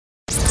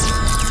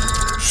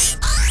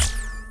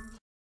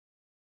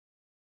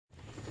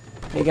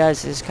Hey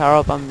guys, this is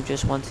CALROB. I'm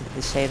just wanted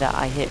to say that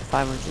I hit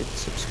 500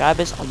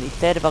 subscribers on the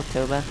 3rd of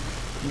October.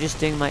 I'm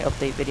just doing my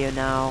update video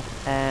now.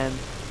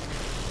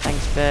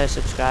 Thanks for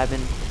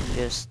subscribing and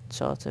just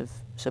sort of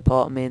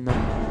supporting me in the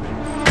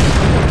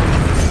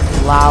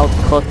loud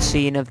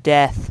cutscene of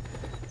death.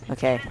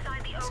 Okay,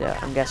 so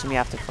I'm guessing we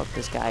have to fuck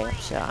this guy up,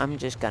 so I'm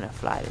just gonna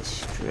fly this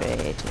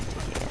straight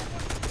into here.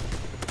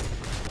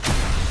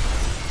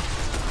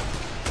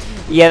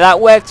 Yeah, that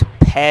worked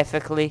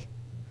perfectly.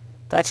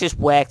 That just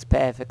worked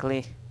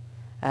perfectly.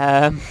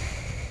 So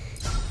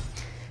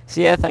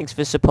yeah, thanks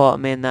for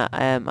supporting me in that.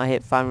 I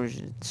hit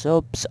 500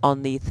 subs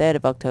on the 3rd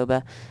of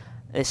October.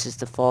 This is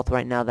the 4th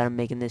right now that I'm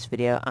making this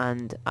video,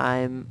 and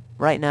I'm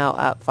right now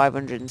at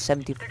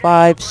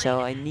 575, so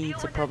I need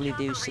to probably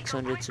do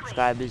 600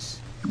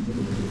 subscribers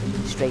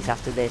straight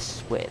after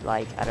this with,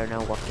 like, I don't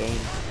know what game,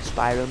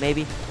 Spyro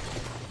maybe?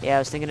 Yeah, I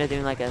was thinking of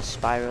doing like a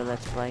Spyro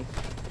Let's Play,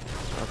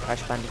 or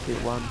Crash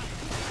Bandicoot 1,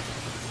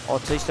 or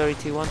Toy Story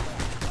 2 1.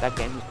 That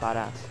game was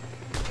badass.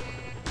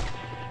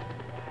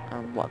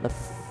 What the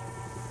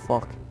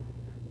fuck?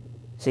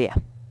 So yeah,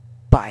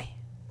 bye.